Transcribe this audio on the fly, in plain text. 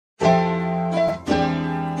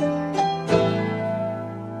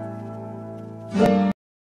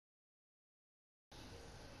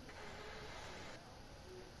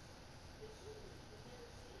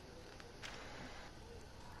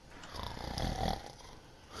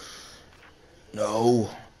No.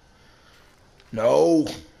 No.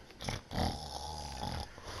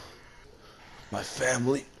 My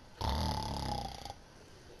family.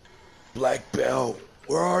 Black Bell,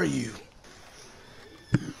 where are you?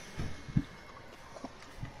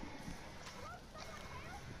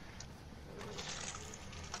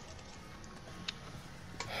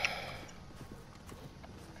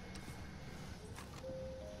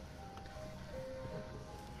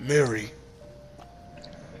 Mary.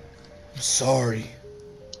 I'm sorry.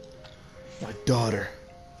 My daughter.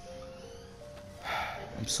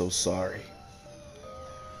 I'm so sorry.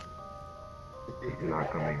 She's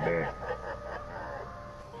not coming back.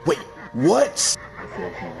 Wait, what? I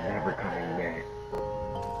said she's never coming back.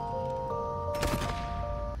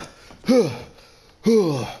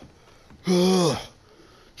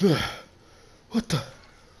 What the?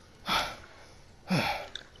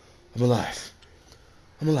 I'm alive.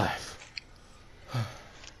 I'm alive.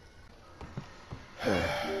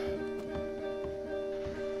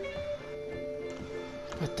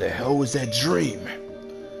 What the hell was that dream?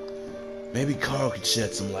 Maybe Carl could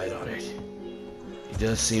shed some light on it. He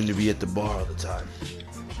does seem to be at the bar all the time.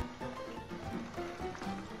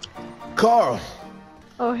 Carl!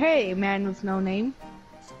 Oh, hey, man with no name.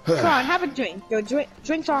 Come on, have a drink. Your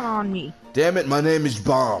drinks aren't on me. Damn it, my name is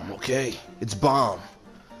Bomb, okay? It's Bomb.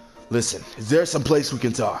 Listen, is there some place we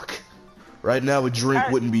can talk? Right now, a drink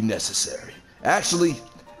wouldn't be necessary. Actually,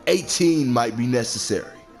 18 might be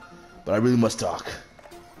necessary. But I really must talk.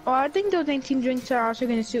 Oh, I think those 18 drinks are also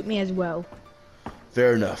going to suit me as well.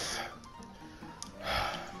 Fair enough.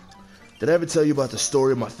 Did I ever tell you about the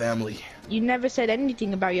story of my family? You never said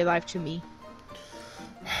anything about your life to me.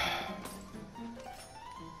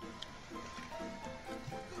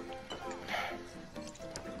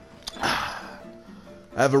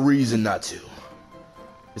 I have a reason not to.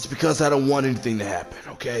 It's because I don't want anything to happen,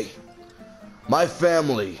 okay? My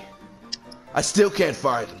family, I still can't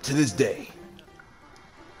find them to this day.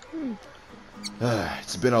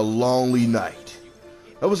 It's been a lonely night.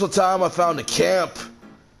 There was a time I found a camp.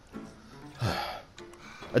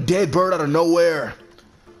 A dead bird out of nowhere.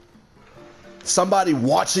 Somebody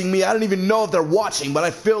watching me. I don't even know if they're watching, but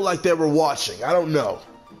I feel like they were watching. I don't know.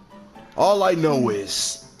 All I know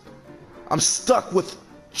is I'm stuck with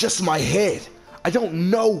just my head. I don't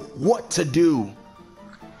know what to do.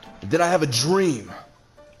 And then I have a dream.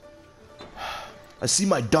 I see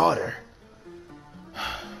my daughter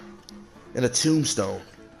in a tombstone.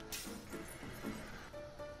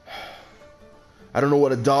 I don't know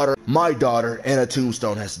what my daughter and a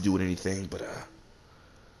tombstone has to do with anything, but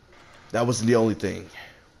that wasn't the only thing.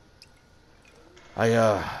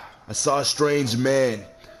 I saw a strange man.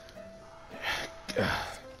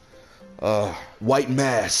 White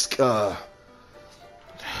mask,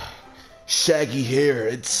 shaggy hair.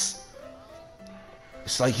 It's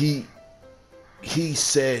like he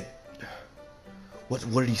said, what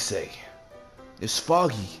did he say? It's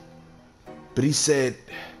foggy, but he said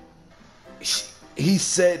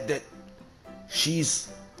that she's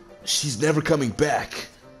never coming back.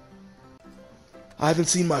 I haven't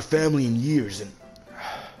seen my family in years, and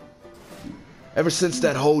ever since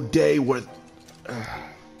that whole day where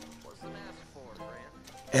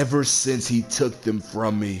ever since he took them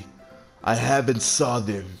from me, I haven't saw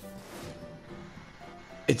them.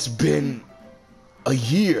 It's been a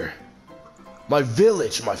year. My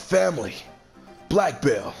village, my family, Black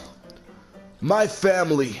Bell. My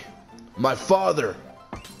family, my father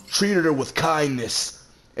treated her with kindness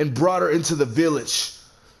and brought her into the village.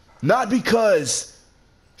 Not because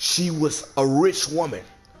she was a rich woman,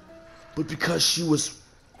 but because she was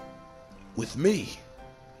with me.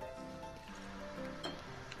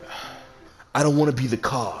 I don't want to be the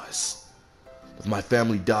cause of my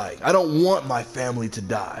family dying. I don't want my family to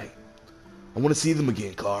die. I want to see them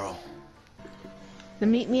again, Carl.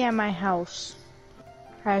 Then meet me at my house.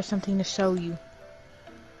 I have something to show you.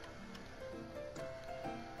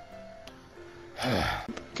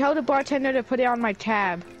 Tell the bartender to put it on my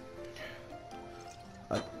tab.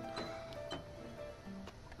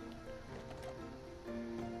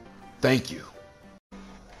 Thank you.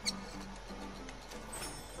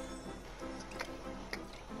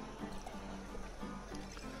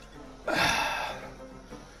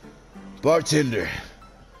 Bartender,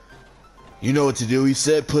 you know what to do. He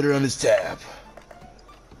said put her on his tab.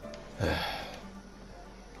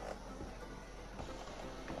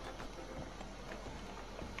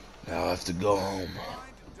 Now I have to go home.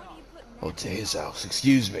 Oh, to his house.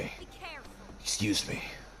 Excuse me. Excuse me.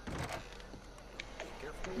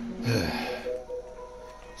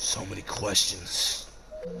 So many questions.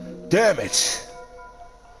 Damn it!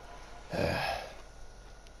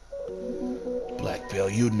 Black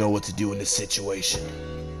Belt. You'd know what to do in this situation.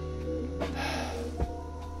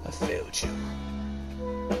 I failed you.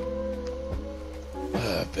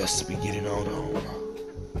 Best to be getting on home.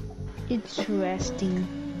 Interesting.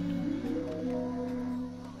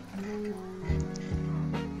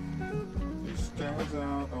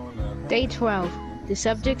 Day 12. The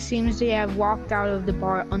subject seems to have walked out of the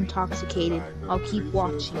bar intoxicated. I'll keep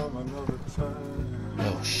watching.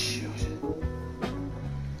 Oh shoot.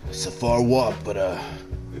 It's a far walk, but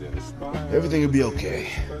everything will be okay.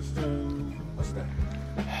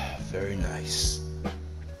 Very nice.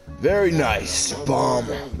 Very nice, bomb.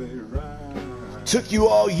 Took you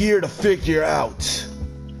all year to figure out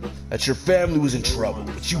that your family was in trouble,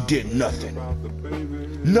 but you did nothing.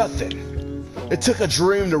 Nothing. It took a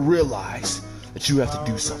dream to realize that you have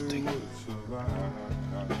to do something.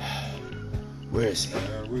 Where is he?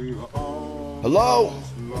 Hello?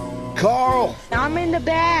 Carl? I'm in the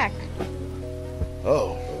back.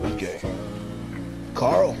 Oh, okay.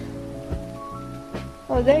 Carl?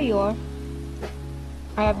 Oh, there you are.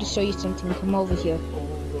 I have to show you something. Come over here.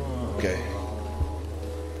 Okay.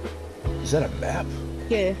 Is that a map?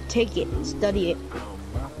 Here, take it. Study it.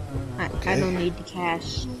 I don't need the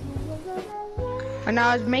cash. When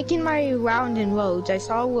I was making my round in Rhodes, I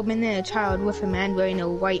saw a woman and a child with a man wearing a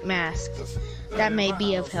white mask. That may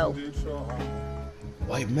be of help.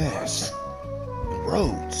 White mask? In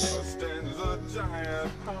Rhodes?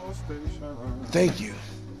 Thank you.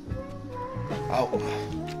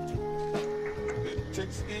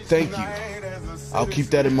 Thank you. I'll keep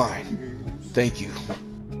that in mind. Thank you.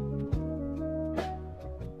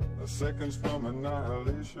 Seconds from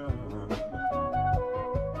annihilation.